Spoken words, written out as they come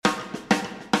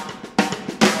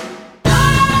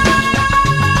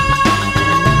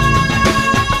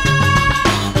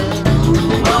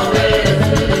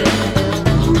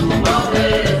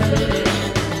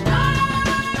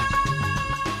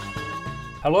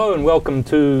Hello and welcome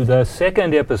to the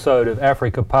second episode of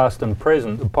Africa Past and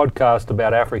Present, the podcast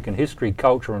about African history,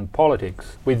 culture and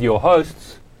politics, with your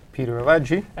hosts, Peter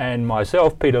Alagi and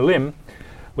myself, Peter Lim.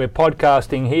 We're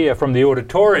podcasting here from the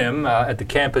auditorium at the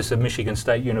campus of Michigan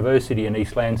State University in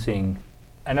East Lansing.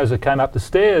 And as I came up the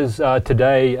stairs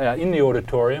today in the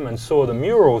auditorium and saw the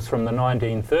murals from the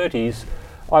 1930s,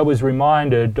 I was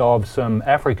reminded of some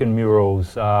African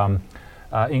murals,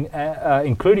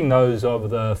 including those of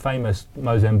the famous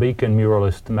Mozambican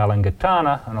muralist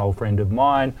Malangatana, an old friend of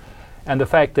mine, and the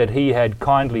fact that he had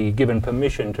kindly given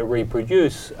permission to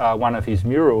reproduce one of his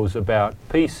murals about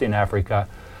peace in Africa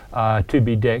to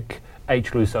bedeck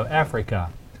H. Luso Africa,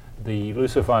 the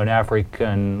Lusophone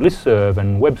African listserv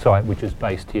and website which is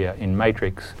based here in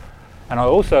Matrix. And I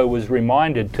also was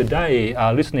reminded today,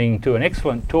 listening to an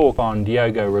excellent talk on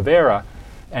Diego Rivera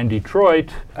and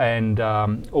Detroit, and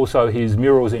also his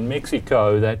murals in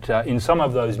Mexico, that in some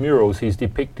of those murals he's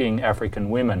depicting African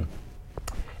women.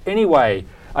 Anyway,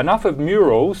 enough of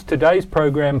murals. Today's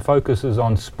program focuses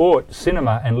on sport,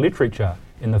 cinema and literature.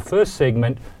 In the first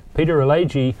segment, Peter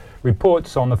Alagi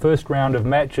reports on the first round of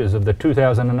matches of the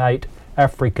 2008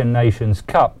 African Nations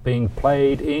Cup being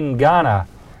played in Ghana.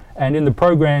 And in the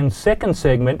program's second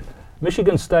segment,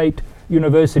 Michigan State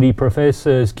University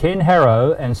professors Ken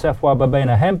Harrow and Safwa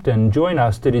Babena Hampton join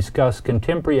us to discuss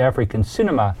contemporary African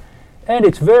cinema and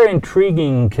its very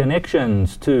intriguing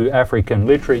connections to African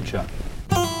literature.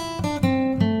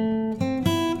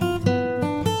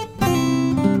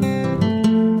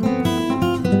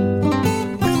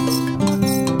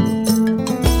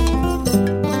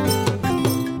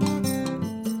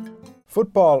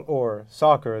 Football, or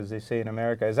soccer as they say in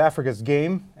America, is Africa's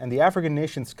game, and the African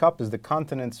Nations Cup is the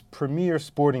continent's premier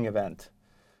sporting event.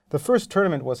 The first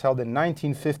tournament was held in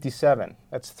 1957.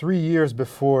 That's 3 years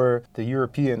before the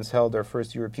Europeans held their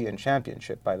first European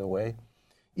Championship, by the way.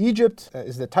 Egypt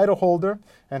is the title holder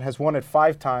and has won it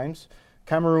 5 times.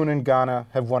 Cameroon and Ghana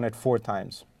have won it 4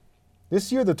 times.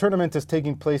 This year the tournament is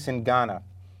taking place in Ghana.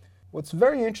 What's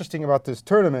very interesting about this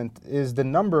tournament is the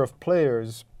number of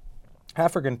players,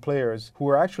 African players, who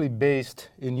are actually based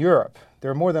in Europe.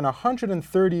 There are more than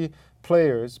 130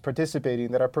 players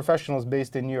participating that are professionals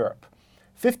based in Europe.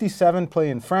 57 play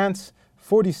in France,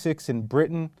 46 in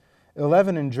Britain,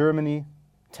 11 in Germany,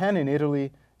 10 in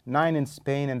Italy, 9 in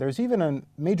Spain, and there's even a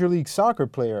Major League Soccer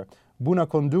player, Bouna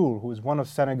Kondoul, who is one of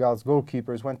Senegal's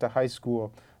goalkeepers, went to high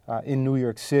school in New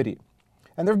York City.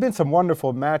 And there have been some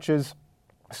wonderful matches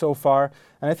so far,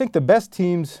 and I think the best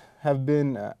teams have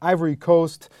been Ivory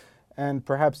Coast and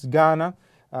perhaps Ghana,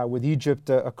 with Egypt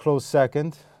a close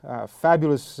second.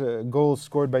 Fabulous goals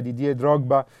scored by Didier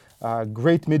Drogba,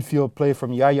 great midfield play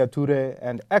from Yaya Toure,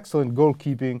 and excellent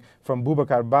goalkeeping from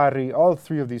Boubacar Barry. All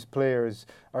 3 of these players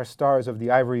are stars of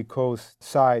the Ivory Coast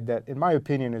side that, in my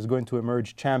opinion, is going to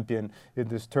emerge champion in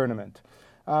this tournament.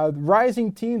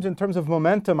 Rising teams in terms of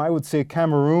momentum, I would say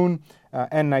Cameroon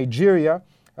and Nigeria.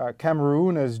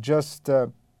 Cameroon has just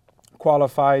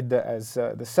qualified as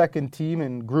the second team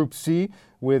in Group C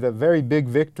with a very big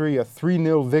victory, a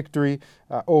 3-0 victory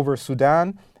over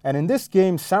Sudan. And in this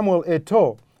game, Samuel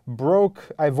Eto'o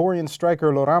broke Ivorian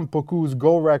striker Laurent Pocou's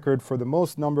goal record for the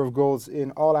most number of goals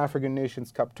in all African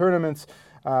Nations Cup tournaments.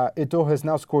 Eto'o has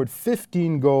now scored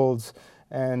 15 goals,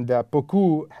 and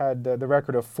Pocou had the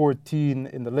record of 14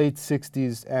 in the late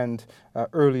 60s and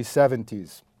early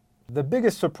 70s. The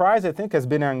biggest surprise, I think, has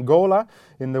been Angola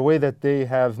in the way that they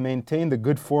have maintained the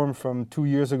good form from 2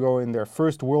 years ago in their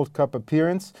first World Cup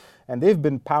appearance. And they've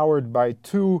been powered by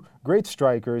 2 great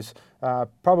strikers.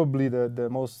 Probably the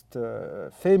most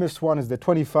famous one is the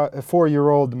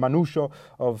 24-year-old Manusho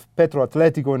of Petro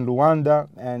Atletico in Luanda.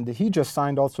 And he just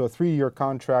signed also a 3-year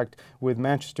contract with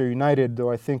Manchester United,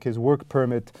 though I think his work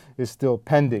permit is still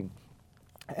pending.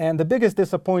 And the biggest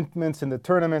disappointments in the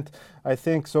tournament, I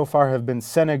think, so far have been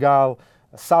Senegal,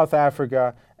 South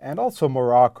Africa, and also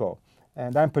Morocco.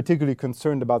 And I'm particularly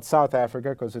concerned about South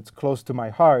Africa because it's close to my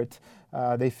heart.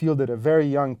 They fielded a very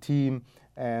young team,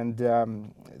 and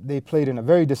they played in a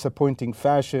very disappointing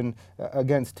fashion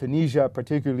against Tunisia,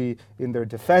 particularly in their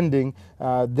defending.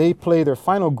 They play their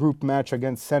final group match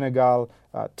against Senegal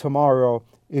tomorrow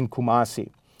in Kumasi.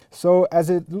 So as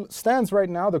it stands right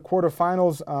now, the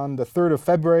quarterfinals on the 3rd of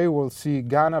February will see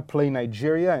Ghana play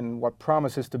Nigeria in what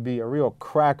promises to be a real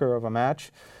cracker of a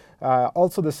match.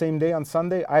 Also the same day on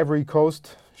Sunday, Ivory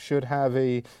Coast should have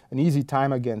an easy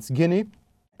time against Guinea.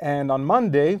 And on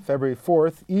Monday, February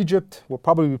 4th, Egypt will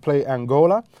probably play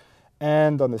Angola.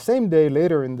 And on the same day,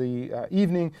 later in the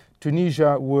evening,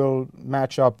 Tunisia will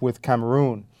match up with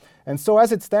Cameroon. And so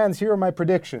as it stands, here are my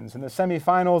predictions. In the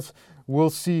semifinals, we'll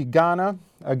see Ghana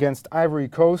against Ivory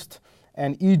Coast,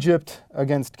 and Egypt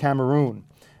against Cameroon.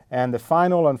 And the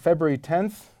final on February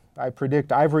 10th, I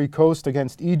predict Ivory Coast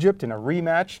against Egypt in a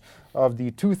rematch of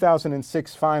the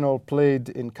 2006 final played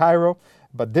in Cairo.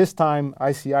 But this time,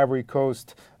 I see Ivory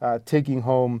Coast taking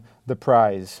home the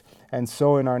prize. And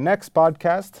so in our next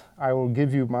podcast, I will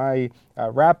give you my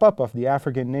wrap-up of the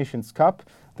African Nations Cup,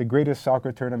 the greatest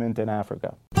soccer tournament in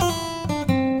Africa.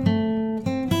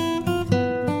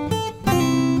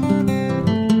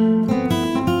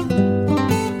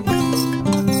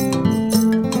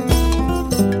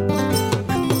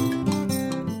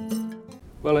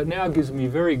 Well, it now gives me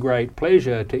very great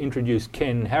pleasure to introduce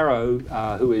Ken Harrow,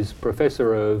 who is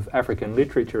Professor of African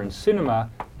Literature and Cinema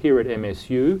here at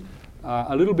MSU.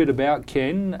 A little bit about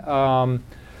Ken.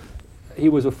 He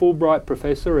was a Fulbright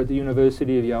professor at the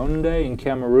University of Yaoundé in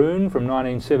Cameroon from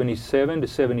 1977 to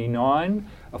 79,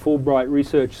 a Fulbright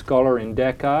research scholar in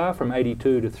Dakar from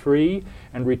 82 to 3,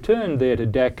 and returned there to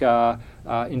Dakar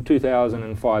in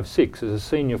 2005-06 as a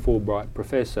senior Fulbright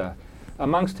professor.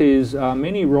 Amongst his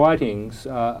many writings,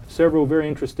 several very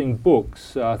interesting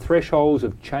books, Thresholds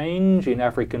of Change in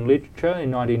African Literature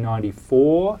in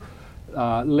 1994,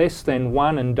 Less Than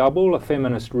One and Double, a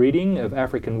feminist reading of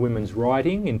African women's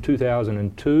writing in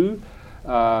 2002,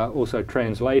 also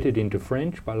translated into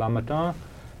French by Lamartine.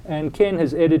 And Ken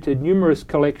has edited numerous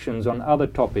collections on other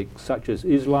topics such as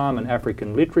Islam and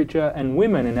African literature and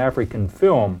women in African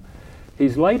film.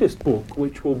 His latest book,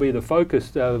 which will be the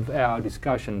focus of our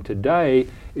discussion today,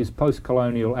 is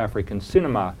Post-Colonial African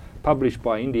Cinema, published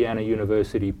by Indiana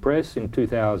University Press in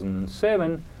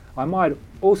 2007. I might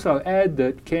also add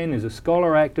that Ken is a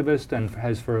scholar activist and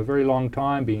has for a very long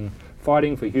time been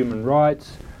fighting for human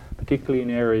rights, particularly in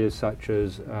areas such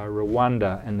as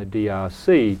Rwanda and the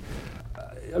DRC.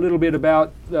 A little bit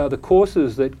about the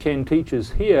courses that Ken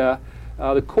teaches here.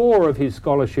 The core of his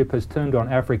scholarship has turned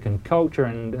on African culture,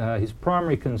 and his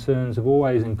primary concerns have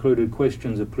always included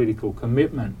questions of political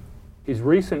commitment. His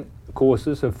recent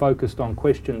courses have focused on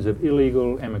questions of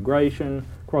illegal emigration,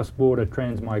 cross-border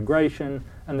transmigration,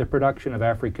 and the production of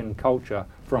African culture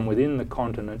from within the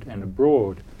continent and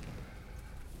abroad.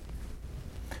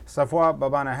 Safwa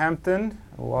Babana Hampton,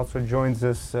 who also joins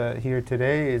us here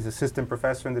today, is assistant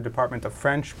professor in the Department of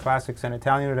French, Classics and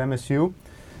Italian at MSU.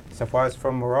 Safwa is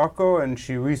from Morocco, and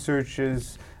she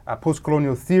researches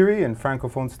post-colonial theory and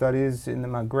Francophone studies in the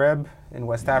Maghreb, in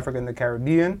West Africa and the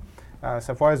Caribbean.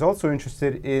 Safwa is also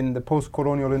interested in the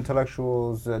post-colonial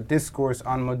intellectuals' discourse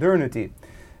on modernity.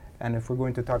 And if we're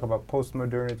going to talk about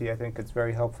post-modernity, I think it's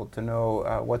very helpful to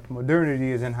know what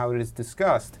modernity is and how it is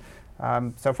discussed.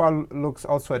 Safwa looks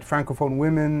also at Francophone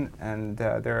women and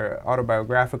their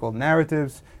autobiographical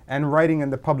narratives and writing in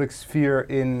the public sphere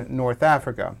in North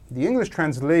Africa. The English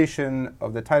translation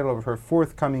of the title of her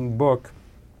forthcoming book,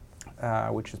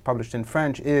 which is published in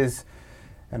French, is,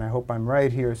 and I hope I'm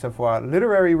right here, Safwa,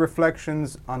 Literary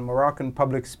Reflections on Moroccan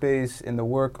Public Space in the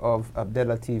Work of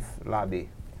Abdellatif Labi,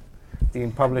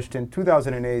 being published in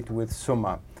 2008 with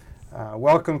Summa.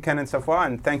 Welcome, Ken and Safwa,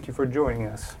 and thank you for joining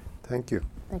us. Thank you.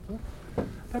 Thank you.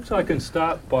 Perhaps I can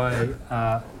start by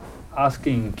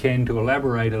asking Ken to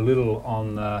elaborate a little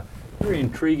on the very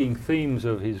intriguing themes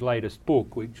of his latest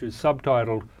book, which is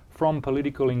subtitled From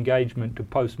Political Engagement to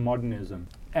Postmodernism.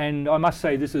 And I must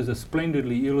say this is a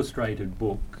splendidly illustrated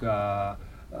book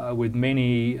with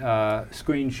many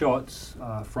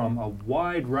screenshots from a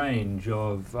wide range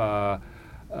of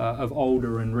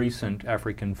older and recent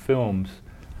African films.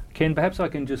 Ken, perhaps I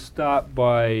can just start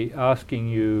by asking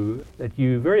you that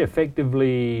you very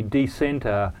effectively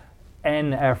decenter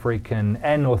an African,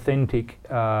 an authentic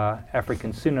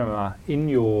African cinema in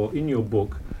your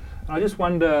book. I just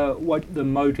wonder what the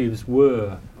motives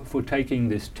were for taking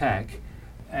this tack,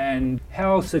 and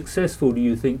how successful do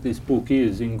you think this book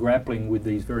is in grappling with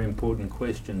these very important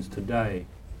questions today?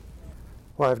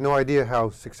 Well, I have no idea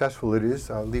how successful it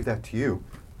is. I'll leave that to you.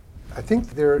 I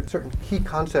think there are certain key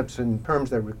concepts and terms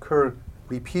that recur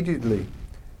repeatedly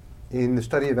in the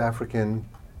study of African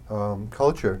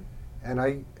culture, and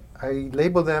I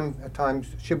label them at times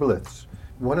shibboleths.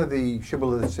 One of the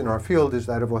shibboleths in our field is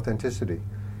that of authenticity.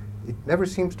 It never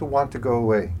seems to want to go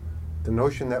away. The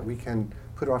notion that we can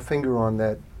put our finger on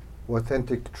that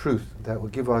authentic truth that will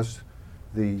give us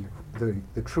the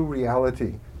true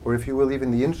reality, or if you will,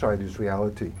 even the insider's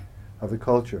reality of the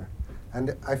culture.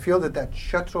 And I feel that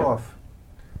shuts off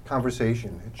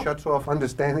conversation. It shuts off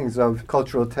understandings of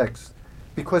cultural texts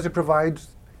because it provides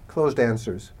closed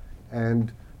answers.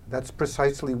 And that's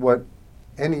precisely what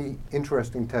any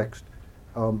interesting text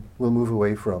will move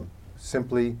away from,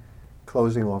 simply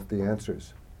closing off the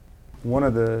answers. One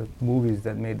of the movies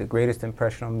that made the greatest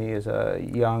impression on me as a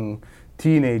young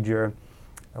teenager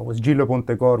was Gillo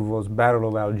Pontecorvo's Battle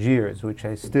of Algiers, which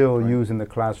I still use in the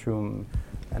classroom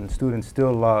and students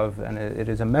still love, and it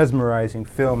is a mesmerizing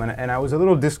film. And I was a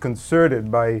little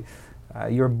disconcerted by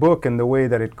your book and the way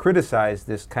that it criticized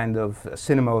this kind of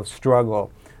cinema of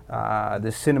struggle,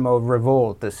 the cinema of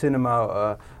revolt, the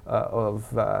cinema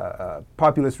of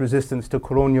populist resistance to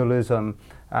colonialism,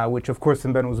 which of course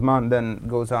Ben Ousmane then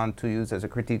goes on to use as a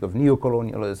critique of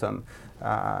neocolonialism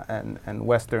and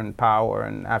Western power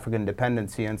and African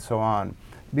dependency and so on.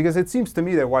 Because it seems to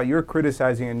me that while you're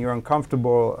criticizing and you're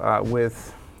uncomfortable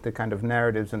with the kind of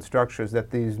narratives and structures that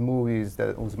these movies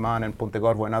that Ousmane and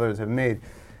Pontecorvo and others have made,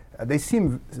 they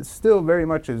seem still very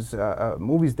much as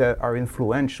movies that are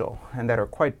influential and that are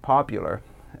quite popular.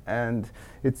 And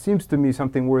it seems to me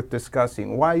something worth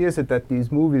discussing. Why is it that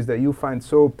these movies that you find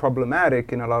so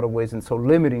problematic in a lot of ways and so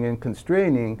limiting and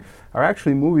constraining are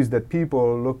actually movies that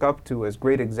people look up to as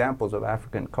great examples of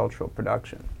African cultural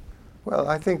production? Well,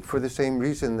 I think for the same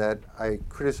reason that I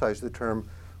criticize the term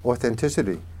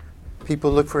authenticity.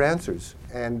 People look for answers,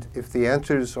 and if the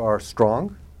answers are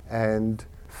strong and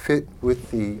fit with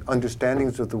the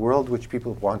understandings of the world which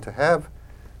people want to have,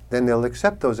 then they'll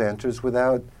accept those answers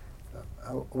without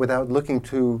looking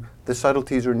to the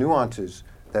subtleties or nuances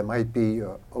that might be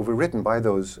overwritten by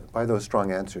those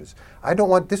strong answers. I don't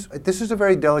want this. This is a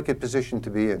very delicate position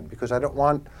to be in, because I don't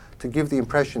want to give the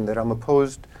impression that I'm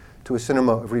opposed to a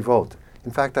cinema of revolt.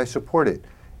 In fact, I support it.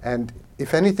 And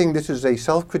if anything, this is a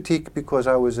self-critique, because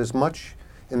I was as much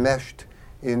enmeshed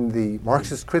in the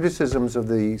Marxist criticisms of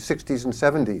the 60s and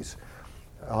 70s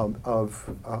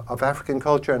of African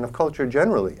culture and of culture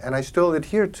generally. And I still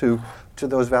adhere to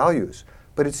those values.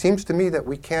 But it seems to me that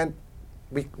we can't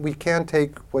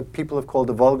take what people have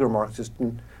called a vulgar Marxist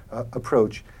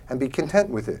approach and be content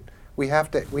with it. We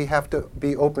have to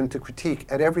be open to critique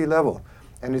at every level.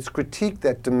 And it's critique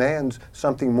that demands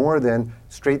something more than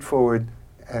straightforward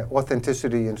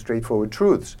authenticity and straightforward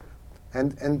truths.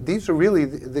 And these are really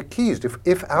the keys.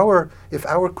 If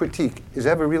our critique is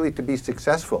ever really to be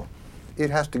successful, it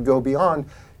has to go beyond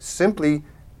simply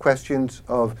questions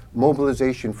of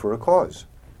mobilization for a cause.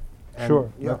 And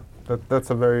sure, yeah.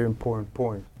 That's a very important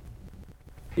point.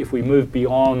 If we move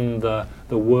beyond the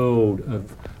world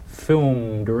of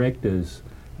film directors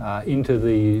into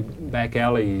the back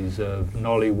alleys of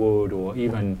Nollywood, or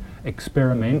even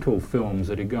experimental films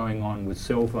that are going on with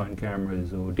cell phone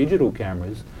cameras or digital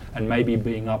cameras and maybe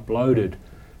being uploaded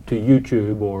to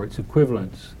YouTube or its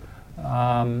equivalents,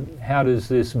 how does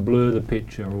this blur the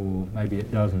picture, or maybe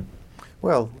it doesn't?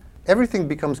 Well, everything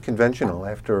becomes conventional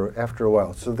after a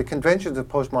while. So the conventions of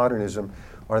postmodernism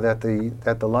are that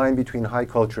the line between high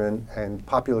culture and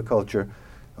popular culture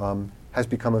has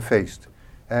become effaced.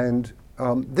 And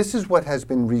this is what has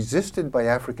been resisted by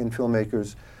African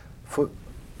filmmakers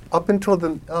up until the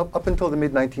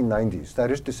mid-1990s. That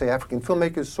is to say, African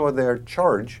filmmakers saw their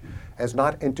charge as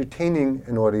not entertaining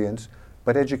an audience,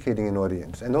 but educating an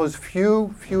audience. And those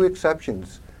few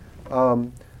exceptions,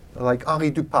 like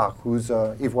Henri Duparc, who's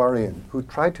Ivoirian, who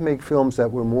tried to make films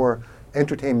that were more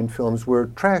entertainment films, were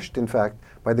trashed, in fact,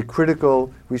 by the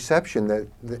critical reception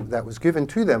that was given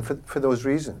to them for those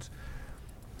reasons.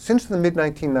 Since the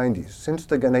mid-1990s, since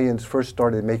the Ghanaians first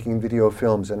started making video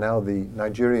films, and now the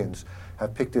Nigerians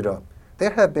have picked it up,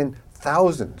 there have been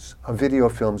thousands of video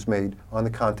films made on the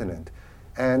continent.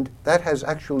 And that has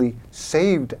actually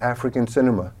saved African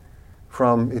cinema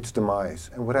from its demise.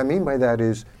 And what I mean by that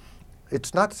is,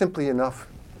 it's not simply enough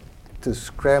to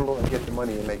scramble and get the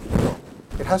money and make a film.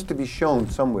 It has to be shown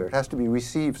somewhere. It has to be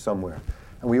received somewhere.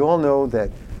 And we all know that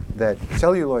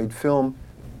celluloid film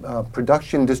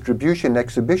production, distribution,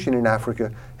 exhibition in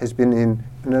Africa has been in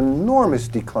an enormous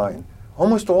decline.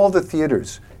 Almost all the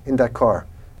theaters in Dakar,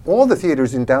 all the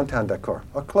theaters in downtown Dakar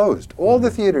are closed. All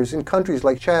the theaters in countries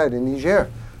like Chad and Niger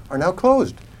are now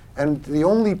closed. And the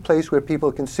only place where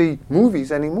people can see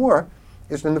movies anymore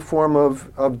is in the form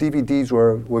of DVDs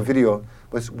or video,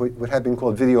 what had been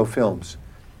called video films.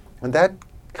 And that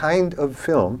kind of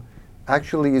film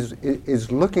actually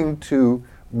is looking to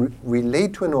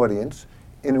relate to an audience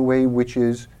in a way which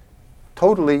is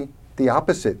totally the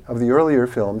opposite of the earlier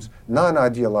films,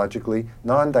 non-ideologically,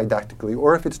 non-didactically,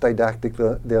 or if it's didactic,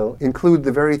 they'll include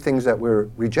the very things that were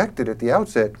rejected at the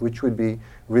outset, which would be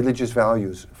religious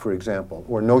values, for example,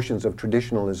 or notions of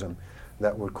traditionalism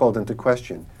that were called into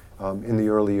question in the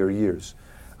earlier years.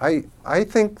 I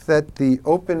think that the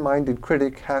open-minded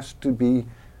critic has to be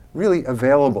really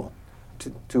available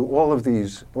to all of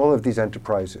these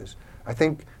enterprises.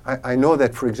 I know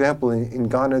that, for example, in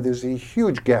Ghana, there's a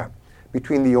huge gap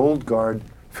between the old guard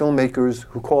filmmakers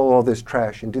who call all this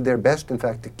trash and did their best, in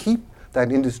fact, to keep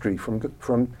that industry from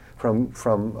from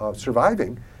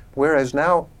surviving, whereas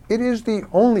now it is the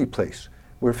only place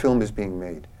where film is being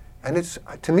made. And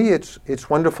to me, it's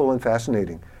wonderful and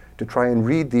fascinating to try and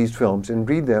read these films and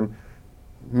read them,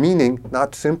 meaning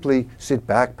not simply sit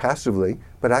back passively,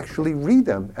 but actually read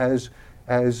them as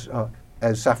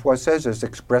Safwa says, as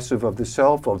expressive of the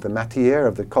self, of the matière,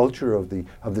 of the culture, of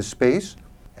the space,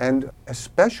 and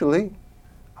especially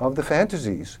of the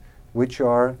fantasies, which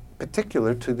are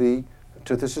particular to the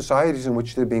societies in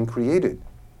which they're being created.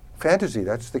 Fantasy,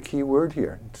 that's the key word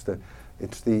here.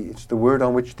 It's the word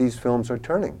on which these films are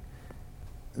turning.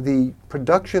 The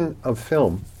production of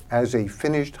film as a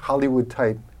finished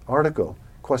Hollywood-type article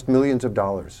cost millions of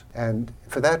dollars. And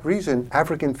for that reason,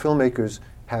 African filmmakers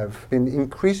have been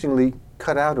increasingly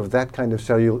cut out of that kind of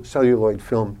celluloid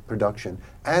film production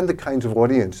and the kinds of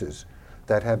audiences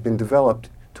that have been developed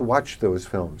to watch those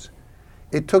films.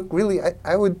 It took really,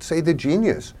 I would say, the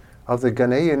genius of the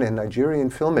Ghanaian and Nigerian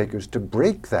filmmakers to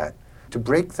break that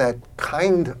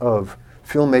kind of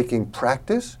filmmaking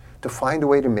practice, to find a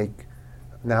way to make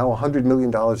now $100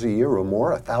 million a year or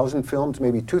more, 1,000 films,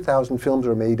 maybe 2,000 films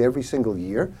are made every single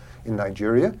year in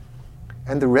Nigeria.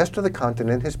 And the rest of the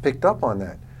continent has picked up on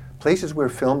that. Places where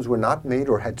films were not made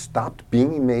or had stopped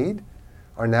being made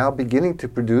are now beginning to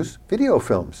produce video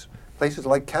films. Places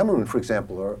like Cameroon, for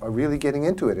example, are really getting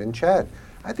into it, and Chad.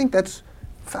 I think that's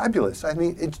fabulous. I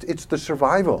mean, it's the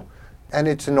survival. And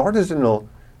it's an artisanal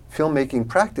filmmaking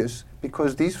practice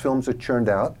because these films are churned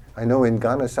out. I know in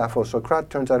Ghana, Safo Sokrat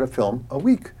turns out a film a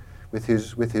week with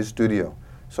his studio.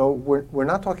 So we're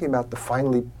not talking about the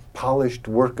finely polished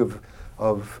work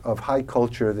of high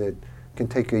culture that can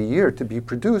take a year to be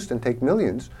produced and take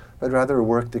millions, but rather a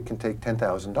work that can take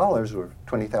 $10,000 or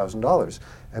 $20,000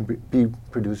 and be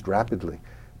produced rapidly.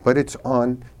 But it's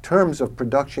on terms of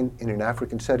production in an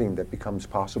African setting that becomes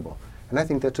possible. And I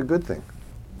think that's a good thing.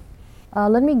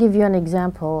 Let me give you an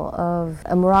example of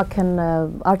a Moroccan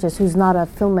artist who's not a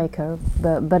filmmaker,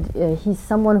 but he's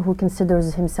someone who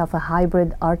considers himself a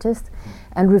hybrid artist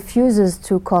and refuses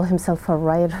to call himself a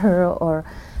writer or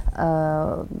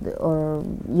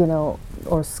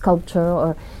sculptor.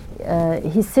 Or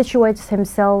he situates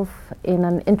himself in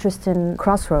an interesting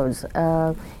crossroads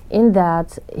in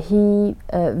that he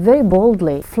very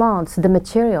boldly flaunts the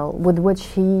material with which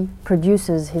he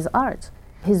produces his art.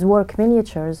 His work,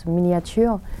 Miniature,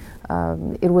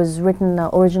 it was written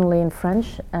originally in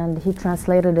French, and he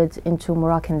translated it into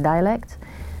Moroccan dialect.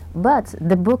 But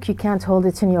the book, you can't hold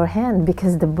it in your hand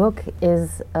because the book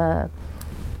is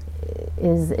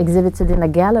exhibited in a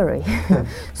gallery.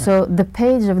 So the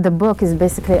page of the book is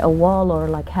basically a wall or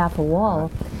like half a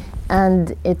wall,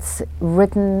 and it's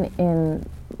written in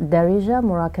Darija,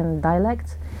 Moroccan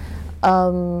dialect.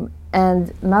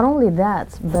 And not only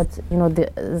that, but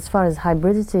as far as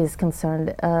hybridity is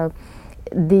concerned,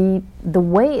 the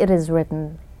way it is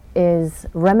written is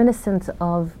reminiscent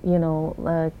of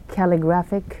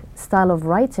calligraphic style of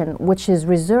writing, which is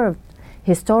reserved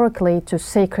historically to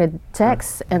sacred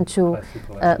texts and to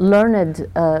learned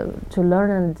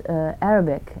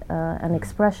Arabic and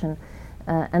expression.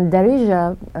 And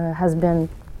Darija has been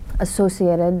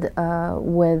associated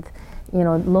with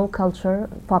low culture,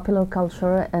 popular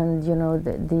culture, and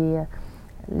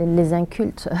les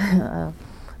incultes,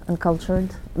 uncultured,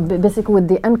 basically with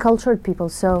the uncultured people.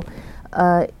 So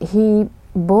he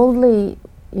boldly,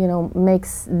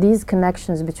 makes these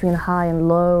connections between high and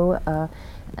low,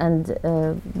 and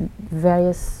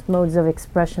various modes of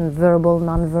expression: verbal,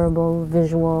 non-verbal,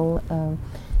 visual,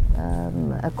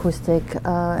 acoustic,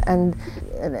 and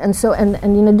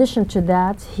in addition to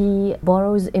that, he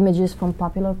borrows images from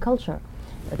popular culture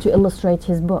to illustrate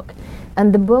his book.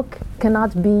 And the book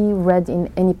cannot be read in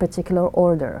any particular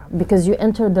order because you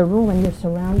enter the room and you're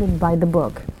surrounded by the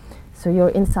book, so you're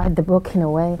inside the book in a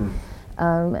way.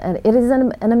 And it is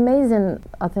an amazing,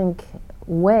 I think,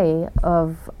 way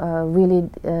of really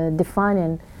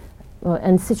defining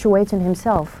and situating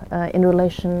himself in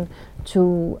relation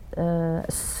to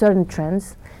certain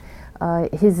trends.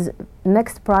 His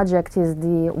next project is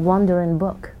the Wandering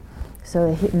Book.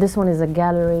 So this one is a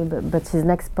gallery, but his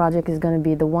next project is going to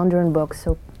be the Wandering Book.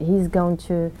 So he's going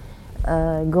to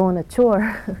go on a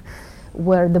tour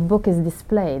where the book is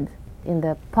displayed in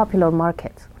the popular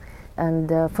market.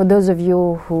 And for those of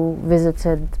you who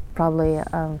visited probably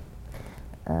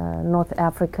North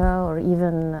Africa or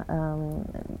even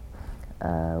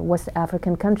West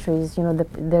African countries,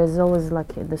 there's always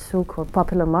like the souk or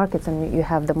popular markets, and you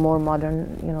have the more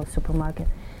modern, supermarket.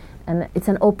 And it's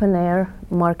an open air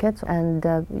market, and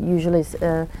usually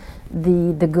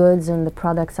the goods and the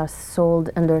products are sold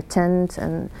under tent,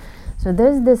 and So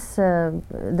there's this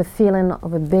the feeling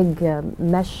of a big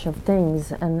mesh of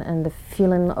things, and the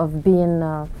feeling of being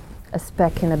a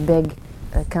speck in a big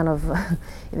kind of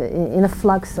in a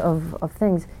flux of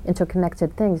things,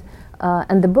 interconnected things.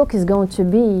 And the book is going to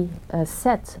be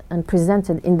set and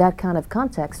presented in that kind of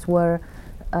context where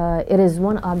it is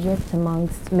one object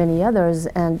amongst many others,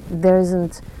 and there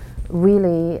isn't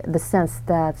really the sense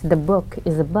that the book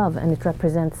is above and it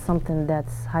represents something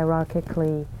that's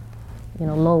hierarchically,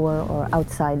 lower or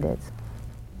outside it.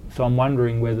 So I'm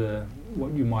wondering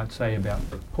what you might say about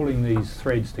pulling these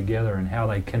threads together and how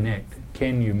they connect.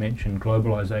 Ken, you mentioned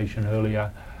globalization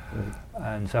earlier,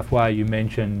 and Safwa, you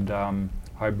mentioned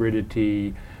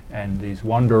hybridity and these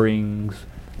wanderings,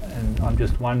 and I'm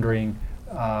just wondering,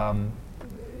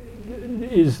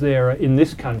 is there in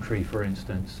this country, for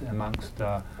instance, amongst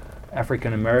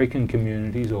African American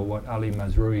communities, or what Ali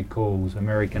Mazrui calls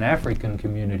American African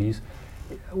communities,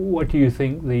 what do you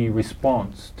think the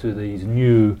response to these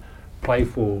new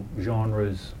playful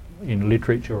genres in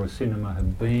literature or cinema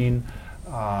have been?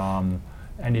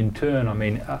 And in turn,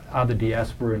 are the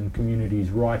diasporan communities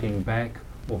writing back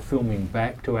or filming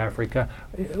back to Africa?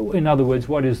 In other words,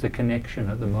 what is the connection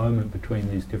at the moment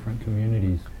between these different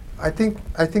communities? I think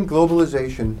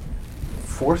globalization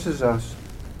forces us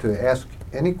to ask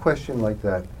any question like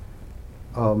that,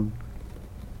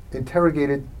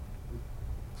 interrogated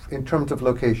in terms of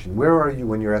location. Where are you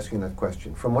when you're asking that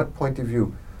question? From what point of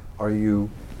view are you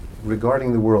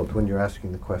regarding the world when you're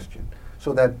asking the question?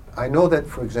 So that I know that,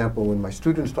 for example, when my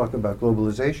students talk about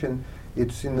globalization,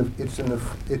 it's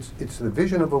the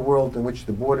vision of a world in which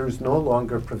the borders no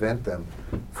longer prevent them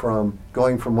from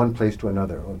going from one place to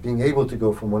another, or being able to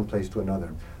go from one place to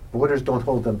another. Borders don't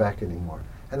hold them back anymore.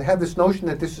 And they have this notion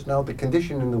that this is now the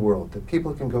condition in the world, that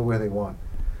people can go where they want.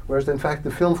 Whereas in fact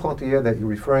the film Frontières that you're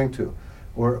referring to,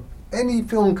 or any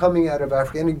film coming out of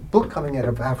Africa, any book coming out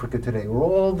of Africa today, or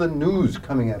all the news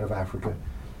coming out of Africa,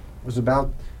 was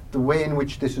about the way in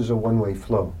which this is a one-way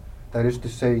flow. That is to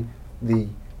say, the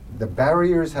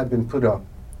barriers have been put up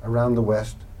around the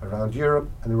West, around Europe,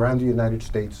 and around the United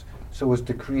States, so as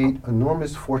to create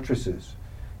enormous fortresses.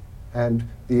 And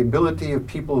the ability of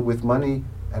people with money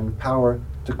and power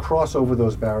to cross over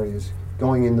those barriers,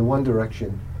 going in the one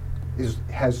direction,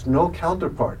 has no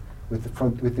counterpart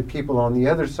with the people on the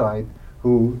other side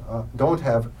who don't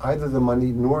have either the money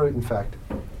nor, in fact,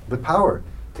 the power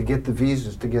to get the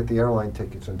visas, to get the airline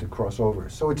tickets, and to cross over.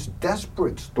 So it's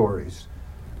desperate stories.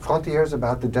 Frontières is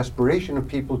about the desperation of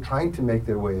people trying to make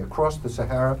their way across the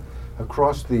Sahara,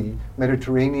 across the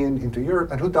Mediterranean into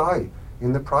Europe, and who die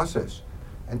in the process.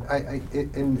 And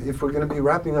and if we're going to be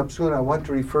wrapping up soon, I want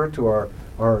to refer to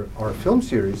our film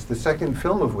series, the second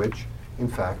film of which, in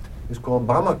fact, is called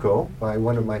Bamako, by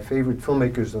one of my favorite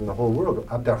filmmakers in the whole world,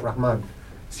 Abderrahmane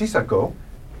Sissako.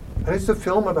 And it's a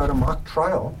film about a mock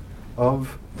trial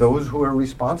of those who are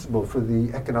responsible for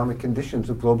the economic conditions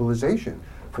of globalization,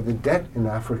 for the debt in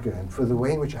Africa, and for the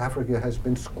way in which Africa has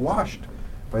been squashed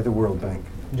by the World Bank.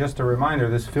 Just a reminder,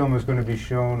 this film is going to be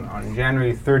shown on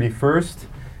January 31st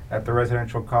at the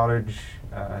Residential College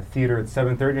Theater at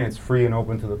 7:30, and it's free and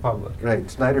open to the public.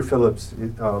 Right, Snyder Phillips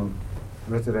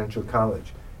Residential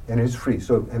College, and it's free.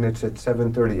 So, and it's at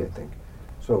 7:30, I think.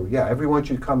 So yeah, everyone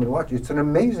should come and watch. It's an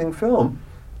amazing film,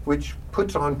 which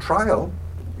puts on trial.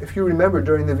 If you remember,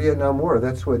 during the Vietnam War,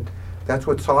 that's what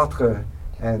Sartre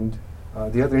and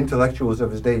the other intellectuals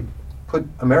of his day put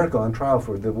America on trial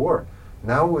for, the war.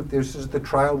 Now this is the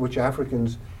trial which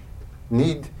Africans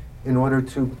need in order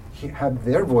to have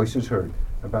their voices heard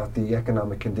about the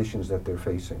economic conditions that they're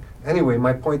facing. Anyway,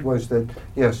 my point was that,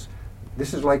 yes,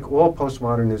 this is like all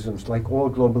postmodernisms, like all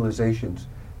globalizations.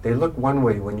 They look one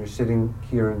way when you're sitting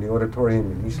here in the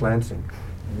auditorium in East Lansing,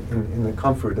 in the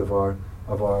comfort of our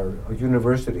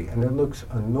university, and it looks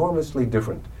enormously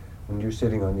different when you're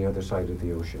sitting on the other side of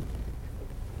the ocean.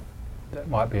 That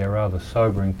might be a rather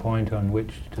sobering point on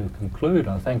which to conclude.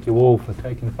 I thank you all for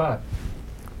taking part.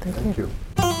 Thank you.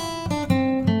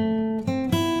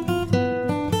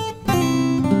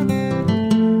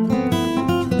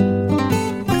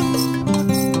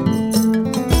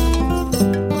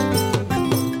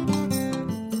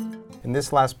 In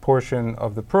this last portion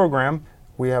of the program,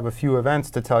 we have a few events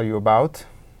to tell you about.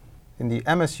 In the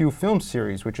MSU film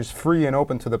series, which is free and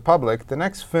open to the public, the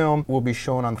next film will be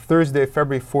shown on Thursday,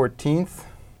 February 14th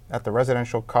at the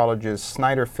Residential College's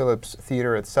Snyder Phillips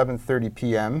Theater at 7:30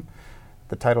 p.m.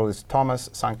 The title is Thomas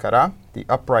Sankara, The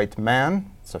Upright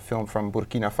Man. It's a film from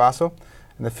Burkina Faso.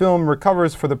 And the film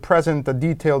recovers for the present the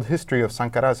detailed history of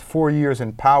Sankara's 4 years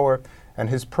in power and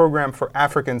his program for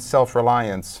African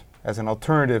self-reliance as an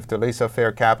alternative to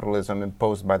laissez-faire capitalism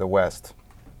imposed by the West.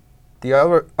 The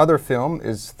other film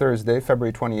is Thursday,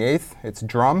 February 28th. It's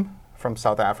Drum from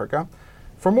South Africa.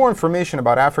 For more information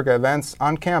about Africa events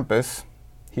on campus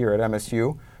here at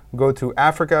MSU, go to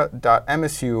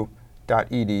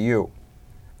africa.msu.edu.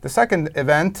 The second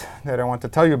event that I want to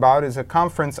tell you about is a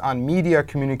conference on media,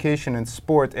 communication, and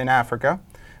sport in Africa,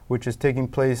 which is taking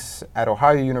place at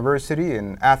Ohio University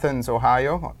in Athens,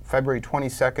 Ohio, February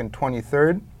 22nd,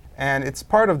 23rd. And it's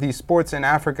part of the Sports in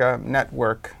Africa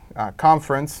Network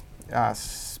conference.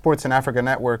 Sports in Africa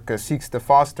Network seeks to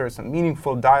foster some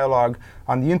meaningful dialogue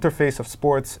on the interface of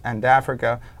sports and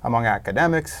Africa among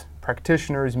academics,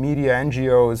 practitioners, media,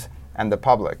 NGOs, and the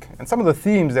public. And some of the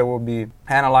themes that will be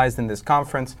analyzed in this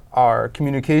conference are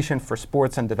communication for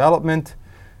sports and development,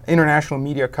 international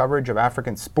media coverage of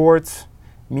African sports,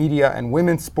 media and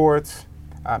women's sports,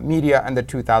 media and the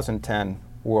 2010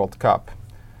 World Cup.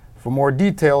 For more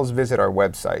details, visit our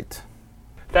website.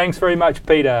 Thanks very much,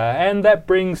 Peter. And that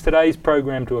brings today's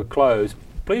program to a close.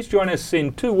 Please join us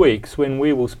in 2 weeks when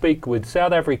we will speak with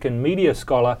South African media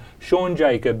scholar Sean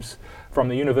Jacobs from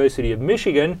the University of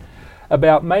Michigan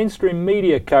about mainstream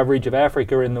media coverage of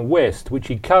Africa in the West, which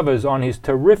he covers on his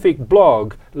terrific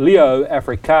blog, Leo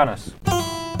Africanus.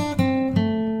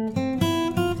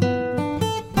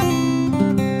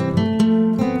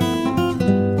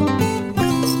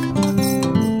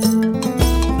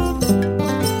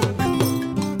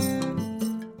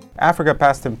 Africa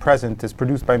Past and Present is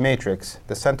produced by Matrix,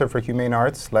 the Center for Humane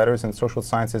Arts, Letters, and Social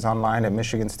Sciences Online at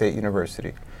Michigan State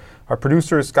University. Our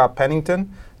producer is Scott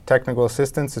Pennington. Technical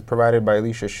assistance is provided by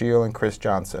Alicia Scheel and Chris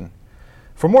Johnson.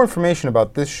 For more information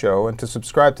about this show and to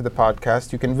subscribe to the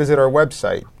podcast, you can visit our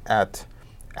website at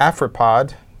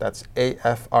Afripod, that's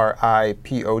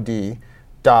AFRIPOD,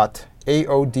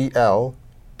 .AODL.org.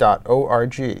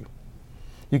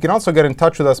 You can also get in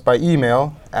touch with us by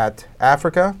email at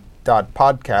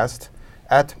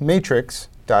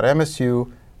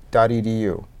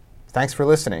africa.podcast@matrix.msu.edu. Thanks for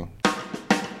listening.